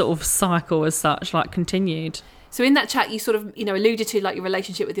so the sort of cycle as such like continued. So in that chat, you sort of, you know, alluded to like your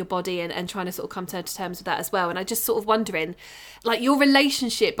relationship with your body and trying to sort of come to terms with that as well. And I just sort of wondering, like your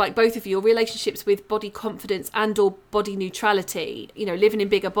relationship, like both of you, your relationships with body confidence and or body neutrality, you know, living in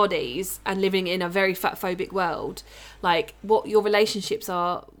bigger bodies and living in a very fat phobic world, like what your relationships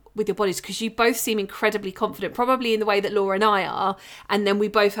are with your bodies, because you both seem incredibly confident, probably in the way that Laura and I are. And then we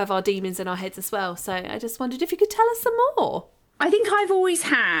both have our demons in our heads as well. So I just wondered if you could tell us some more. I think I've always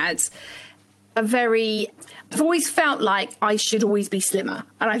had I've always felt like I should always be slimmer.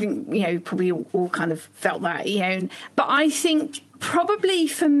 And I think, you know, probably all kind of felt that, you know. But I think probably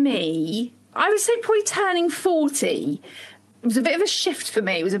for me, I would say probably turning 40 was a bit of a shift for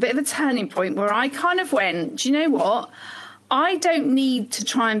me. It was a bit of a turning point where I kind of went, do you know what? I don't need to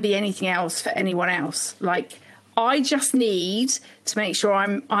try and be anything else for anyone else. Like, I just need to make sure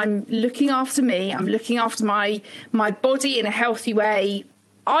I'm looking after me. I'm looking after my body in a healthy way.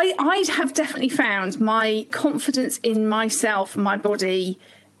 I have definitely found my confidence in myself, my body,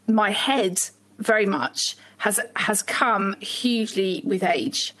 my head very much has come hugely with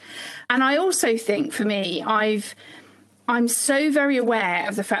age. And I also think for me, I'm so very aware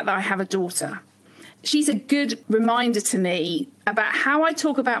of the fact that I have a daughter. She's a good reminder to me about how I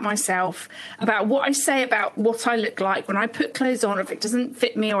talk about myself, about what I say about what I look like when I put clothes on, or if it doesn't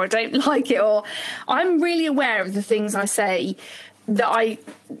fit me or I don't like it, or I'm really aware of the things I say that I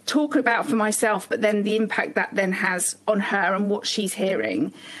talk about for myself, but then the impact that then has on her and what she's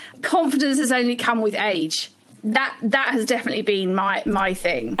hearing. Confidence has only come with age. That has definitely been my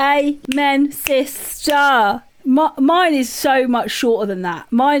thing. Amen, sister. Mine is so much shorter than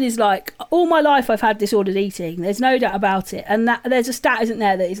that. Mine is like, all my life I've had disordered eating. There's no doubt about it. And that there's a stat, isn't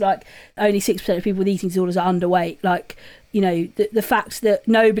there, that is like only 6% of people with eating disorders are underweight. Like, you know, the fact that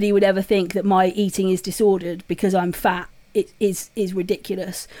nobody would ever think that my eating is disordered because I'm fat, it is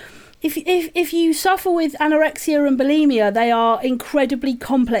ridiculous. If you suffer with anorexia and bulimia, they are incredibly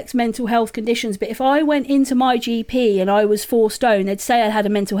complex mental health conditions. But if I went into my GP and I was 4 stone, they'd say I had a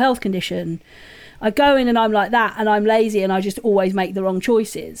mental health condition. I go in and I'm like that, and I'm lazy, and I just always make the wrong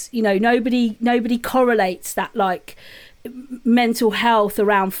choices. You know, nobody correlates that like mental health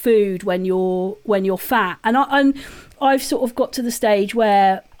around food when you're fat. And I've sort of got to the stage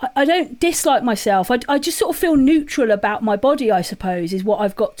where I don't dislike myself. I just sort of feel neutral about my body, I suppose, is what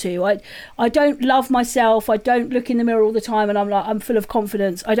I've got to. I don't love myself. I don't look in the mirror all the time and I'm full of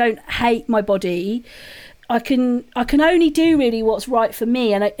confidence. I don't hate my body. I can only do really what's right for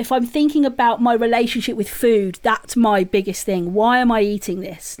me. And if I'm thinking about my relationship with food, that's my biggest thing. Why am I eating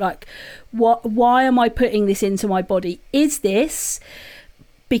this? Like, why am I putting this into my body? Is this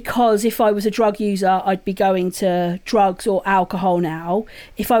because if I was a drug user, I'd be going to drugs or alcohol now?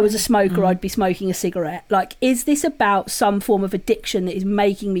 If I was a smoker, I'd be smoking a cigarette. Like, is this about some form of addiction that is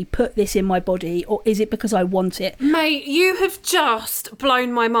making me put this in my body, or is it because I want it? Mate, you have just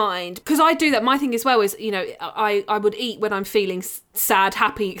blown my mind. Because I do that. My thing as well is, you know, I would eat when I'm feeling sad,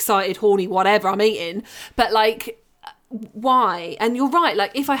 happy, excited, horny, whatever I'm eating. But like, why? And you're right,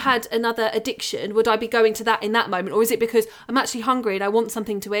 like if I had another addiction, would I be going to that in that moment, or is it because I'm actually hungry and I want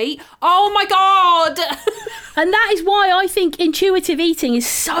something to eat? Oh my god. And that is why I think intuitive eating is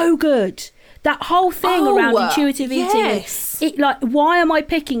so good. That whole thing around intuitive yes. eating, like, why am I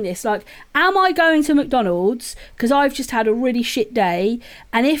picking this? Like, am I going to McDonald's because I've just had a really shit day?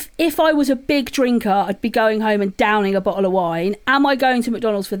 And if I was a big drinker, I'd be going home and downing a bottle of wine. Am I going to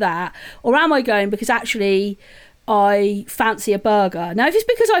McDonald's for that? Or am I going because actually I fancy a burger? Now, if it's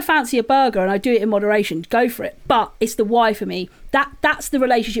because I fancy a burger and I do it in moderation, go for it. But it's the why for me. That's the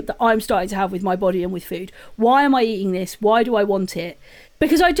relationship that I'm starting to have with my body and with food. Why am I eating this? Why do I want it?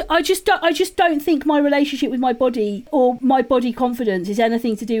 Because I just don't think my relationship with my body or my body confidence is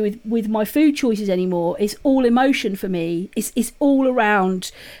anything to do with my food choices anymore. It's all emotion for me. It's all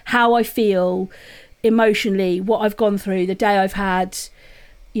around how I feel emotionally, what I've gone through, the day I've had,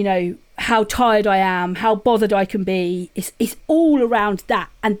 you know, how tired I am, how bothered I can be. It's all around that,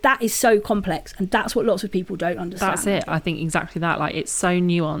 and that is so complex, and that's what lots of people don't understand. That's it. I think exactly that. Like, it's so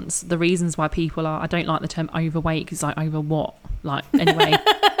nuanced. The reasons why people are, I don't like the term overweight, because like, over what? Like, anyway.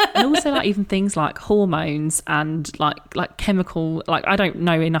 And also, like, even things like hormones and like chemical, like, I don't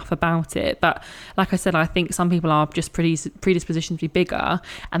know enough about it, but like I said, I think some people are just predispositioned to be bigger,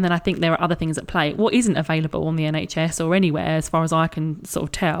 and then I think there are other things at play. What isn't available on the NHS or anywhere, as far as I can sort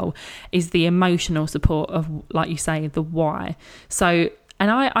of tell, is the emotional support of, like you say, the why. So, and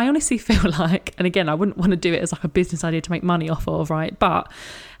I honestly feel like, and again, I wouldn't want to do it as like a business idea to make money off of, right? But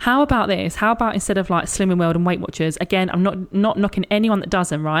how about this? How about, instead of like Slimming World and Weight Watchers, again, I'm not knocking anyone that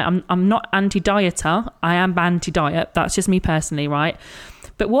doesn't, right? I'm not anti-dieter. I am anti-diet. That's just me personally, right?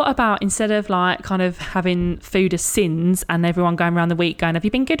 But what about, instead of like kind of having food as sins and everyone going around the week going, have you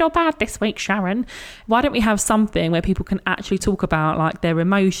been good or bad this week, Sharon? Why don't we have something where people can actually talk about like their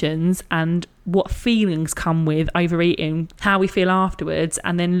emotions and what feelings come with overeating, how we feel afterwards,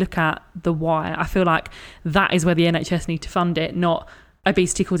 and then look at the why? I feel like that is where the NHS need to fund it, not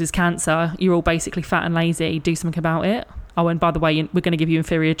obesity causes cancer, you're all basically fat and lazy, do something about it. Oh, and by the way, we're going to give you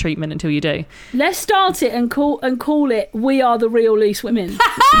inferior treatment until you do. Let's start it and call it "We Are the Real Loose Women."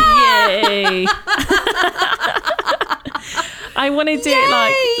 Yay! I want to do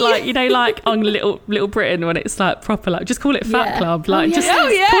it like you know, like on Little Britain, when it's like proper, like just call it Fat Club, like just call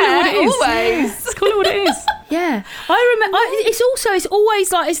it what it is. Always. Just call it what it is. Yeah, I remember. It's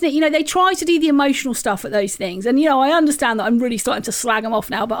always like, isn't it? You know, they try to do the emotional stuff at those things, and you know, I understand that I'm really starting to slag them off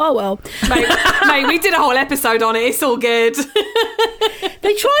now, but oh well. Mate, we did a whole episode on it. It's all good.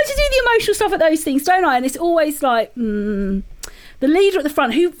 They try to do the emotional stuff at those things, don't I? And it's always like, the leader at the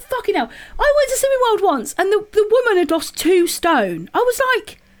front, who, fucking hell, I went to Slimming World once, and the woman had lost 2 stone. I was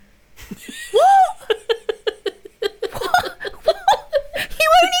like, what? What? You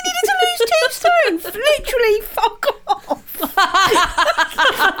only needed to lose 2 stone. Literally, fuck off.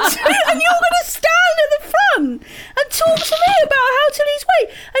 And you're going to stand at the front and talk to me about how to lose weight.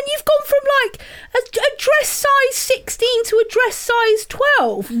 And you've gone from like a dress size 16 to a dress size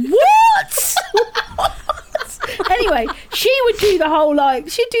 12. What? What? Anyway, she would do the whole like,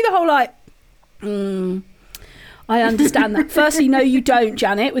 I understand that. Firstly, no, you don't,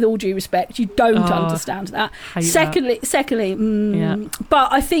 Janet, with all due respect. You don't understand that. Secondly,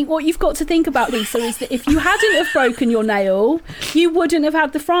 but I think what you've got to think about, Lisa, is that if you hadn't have broken your nail, you wouldn't have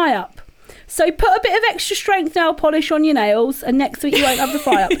had the fry up. So put a bit of extra strength nail polish on your nails, and next week you won't have the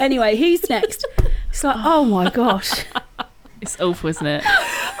fry up. Anyway, who's next? It's like, oh my gosh. It's awful, isn't it?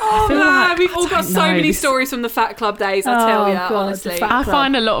 Oh man, like, we've all got so many stories from the Fat Club days, I tell you, honestly. I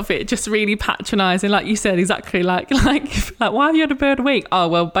find a lot of it just really patronising, like you said, exactly, like why have you had a bird a week? Oh,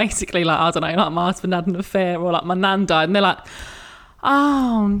 well, basically, like, I don't know, like my husband had an affair, or like my nan died, and they're like,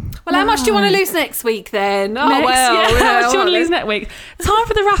 oh, well, how much do you want to lose next week then? Oh, how much do you want to lose next next week? Time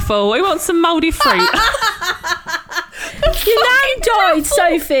for the raffle. We want some mouldy fruit. Your nan died,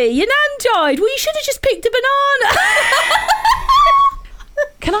 Sophie. Your nan died. Well, you should have just picked a banana.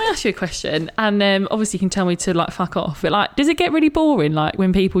 Can I ask you a question? And obviously you can tell me to like fuck off, but like, does it get really boring, like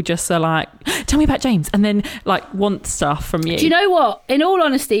when people just are like, tell me about James, and then like want stuff from you? Do you know what? In all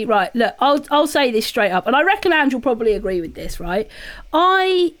honesty, right, look, I'll say this straight up, and I reckon Ange will probably agree with this, right?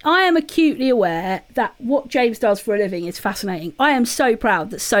 I am acutely aware that what James does for a living is fascinating. I am so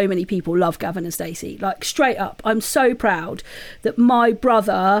proud that so many people love Gavin and Stacey. Like, straight up, I'm so proud that my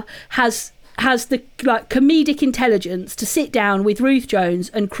brother has the like comedic intelligence to sit down with Ruth Jones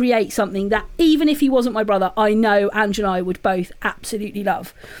and create something that, even if he wasn't my brother, I know Ange and I would both absolutely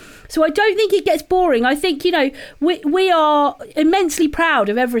love. So I don't think it gets boring. I think, you know, we are immensely proud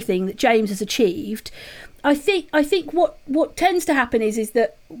of everything that James has achieved. I think what tends to happen is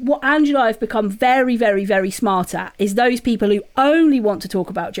that what Ange and I have become very, very, very smart at is those people who only want to talk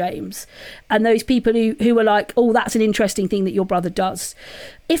about James, and those people who are like, oh, that's an interesting thing that your brother does.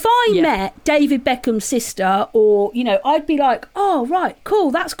 If I met David Beckham's sister, or, you know, I'd be like, oh, right,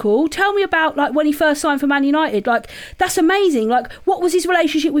 cool, that's cool. Tell me about, like, when he first signed for Man United. Like, that's amazing. Like, what was his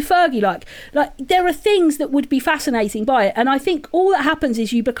relationship with Fergie like? Like, there are things that would be fascinating by it. And I think all that happens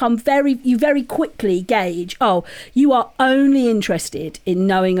is you very quickly gauge, oh, you are only interested in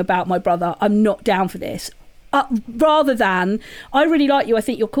knowing about my brother. I'm not down for this. Rather than, I really like you, I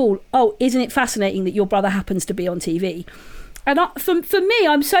think you're cool. Oh, isn't it fascinating that your brother happens to be on TV? And for me,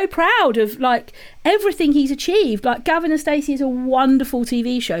 I'm so proud of like everything he's achieved. Like, Gavin and Stacey is a wonderful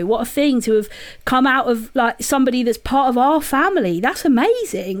TV show. What a thing to have come out of, like, somebody that's part of our family. That's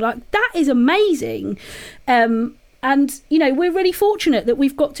amazing. Like, that is amazing. And, you know, we're really fortunate that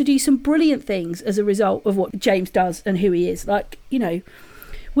we've got to do some brilliant things as a result of what James does and who he is. Like, you know,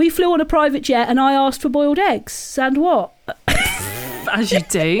 We flew on a private jet and I asked for boiled eggs. And what? As you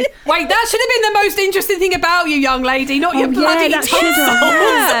do. Wait, that should have been the most interesting thing about you, young lady, not your bloody that tonsils.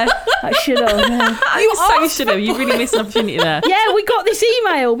 That should have. Yeah. You so should have. You really missed an opportunity there. Yeah, we got this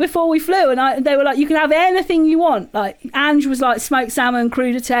email before we flew, and they were like, "You can have anything you want." Like Ange was like, "Smoked salmon,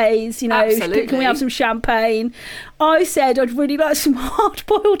 crudités, you know, Absolutely. Can we have some champagne?" I said, "I'd really like some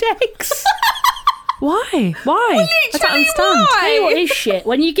hard-boiled eggs." Why? I don't understand. Tell you what is shit.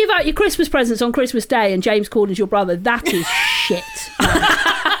 When you give out your Christmas presents on Christmas Day and James Corden's your brother, that is shit.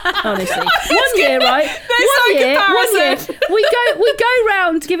 Honestly. One year, right? One year. We go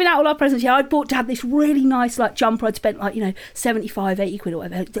round giving out all our presents. Yeah, I'd bought Dad this really nice like jumper. I'd spent like, 75, 80 quid or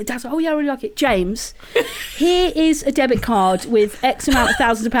whatever. Dad's like, oh yeah, I really like it. James, here is a debit card with X amount of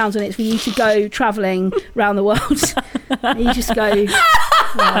thousands of pounds on it for you to go travelling around the world. And you just go,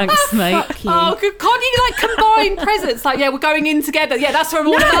 thanks, mate. Fuck you. Oh, can't you like combine presents? Like, yeah, we're going in together. Yeah, that's from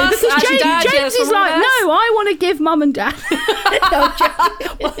all of us. Because Actually, Dad, yeah, James that's is from all like, of us. no, I want to give Mum and Dad. No,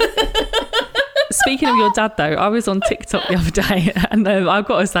 Speaking of your dad, though, I was on TikTok the other day, and I've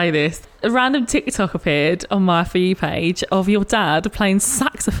got to say this. A random TikTok appeared on my For You page of your dad playing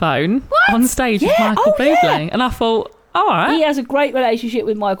saxophone on stage with Michael Bublé. And I thought, all right. He has a great relationship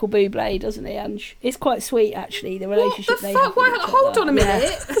with Michael Bublé, doesn't he, Ange? It's quite sweet, actually, the relationship What the they fuck? have. with each Hold other. on a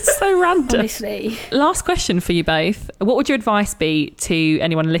minute. It's so random. Honestly. Last question for you both. What would your advice be to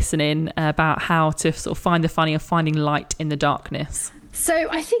anyone listening about how to sort of find the funny or finding light in the darkness? So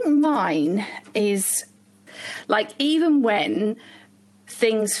I think mine is like, even when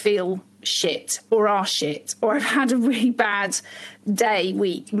things feel shit or are shit, or I've had a really bad day,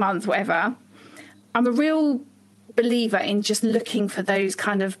 week, month, whatever, I'm a real believer in just looking for those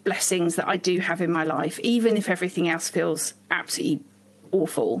kind of blessings that I do have in my life, even if everything else feels absolutely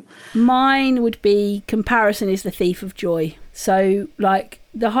awful. Mine would be comparison is the thief of joy. So, like,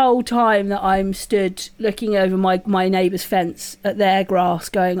 the whole time that I'm stood looking over my neighbour's fence at their grass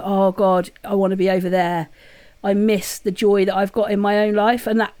going, oh, God, I want to be over there, I miss the joy that I've got in my own life.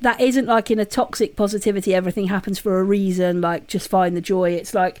 And that isn't like in a toxic positivity, everything happens for a reason, like, just find the joy.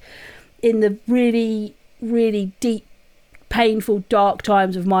 It's like in the really, really deep, painful, dark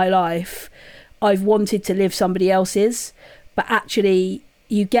times of my life, I've wanted to live somebody else's. But actually,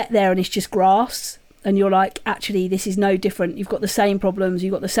 you get there and it's just grass. And you're like, actually, this is no different. You've got the same problems.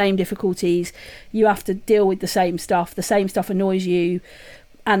 You've got the same difficulties. You have to deal with the same stuff. The same stuff annoys you.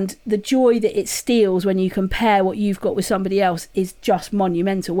 And the joy that it steals when you compare what you've got with somebody else is just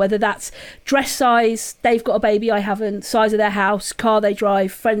monumental. Whether that's dress size, they've got a baby, I haven't, size of their house, car they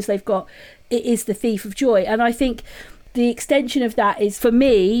drive, friends they've got, it is the thief of joy. And I think the extension of that is, for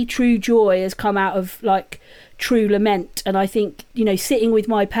me, true joy has come out of like true lament. And I think, sitting with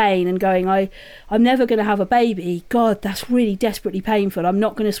my pain and going, I'm never going to have a baby. God, that's really desperately painful. I'm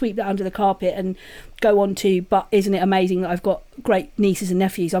not going to sweep that under the carpet and go on to, but isn't it amazing that I've got great nieces and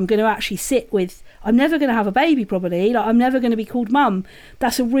nephews? I'm going to actually sit with, I'm never going to have a baby probably. Like, I'm never going to be called mum.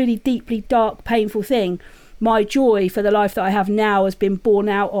 That's a really deeply dark, painful thing. My joy for the life that I have now has been born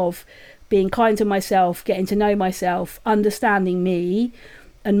out of being kind to myself, getting to know myself, understanding me,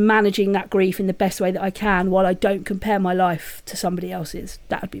 and managing that grief in the best way that I can while I don't compare my life to somebody else's.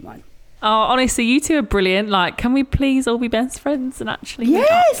 That would be mine. Oh, honestly, you two are brilliant. Like, can we please all be best friends and actually meet up?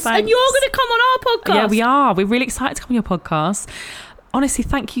 Yes, Thanks. and you're going to come on our podcast. Yeah, we are. We're really excited to come on your podcast. Honestly,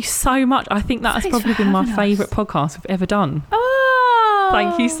 thank you so much. I think that has Thanks probably for been my having us. favourite podcast we've ever done. Oh,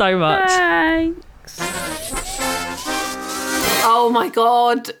 Thank you so much. Thanks. Oh my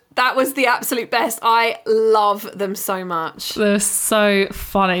God. That was the absolute best. I love them so much. They're so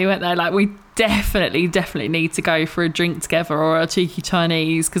funny, weren't they? Like, we definitely need to go for a drink together or a cheeky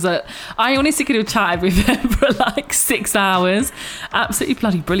Chinese, because I honestly could have chatted with them for like 6 hours. Absolutely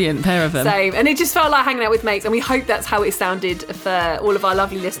bloody brilliant pair of them. Same. And it just felt like hanging out with mates, and we hope that's how it sounded for all of our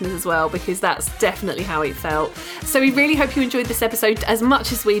lovely listeners as well, because that's definitely how it felt. So we really hope you enjoyed this episode as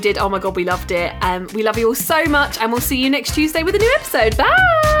much as we did. Oh my God, we loved it. We love you all so much, and we'll see you next Tuesday with a new episode. Bye!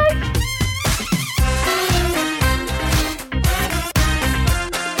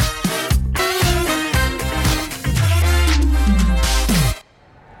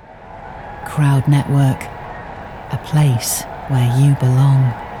 Crowd Network, a place where you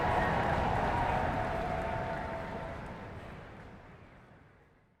belong.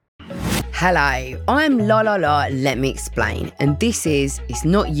 Hello, I'm La La La, let me explain. And this is It's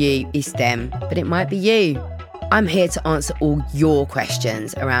Not You, It's Them, but it might be you. I'm here to answer all your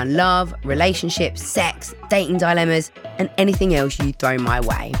questions around love, relationships, sex, dating dilemmas, and anything else you throw my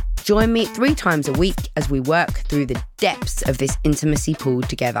way. Join me 3 times a week as we work through the depths of this intimacy pool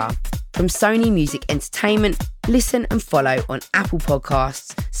together. from Sony Music Entertainment. Listen and follow on Apple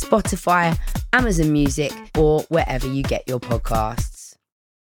Podcasts, Spotify, Amazon Music, or wherever you get your podcasts.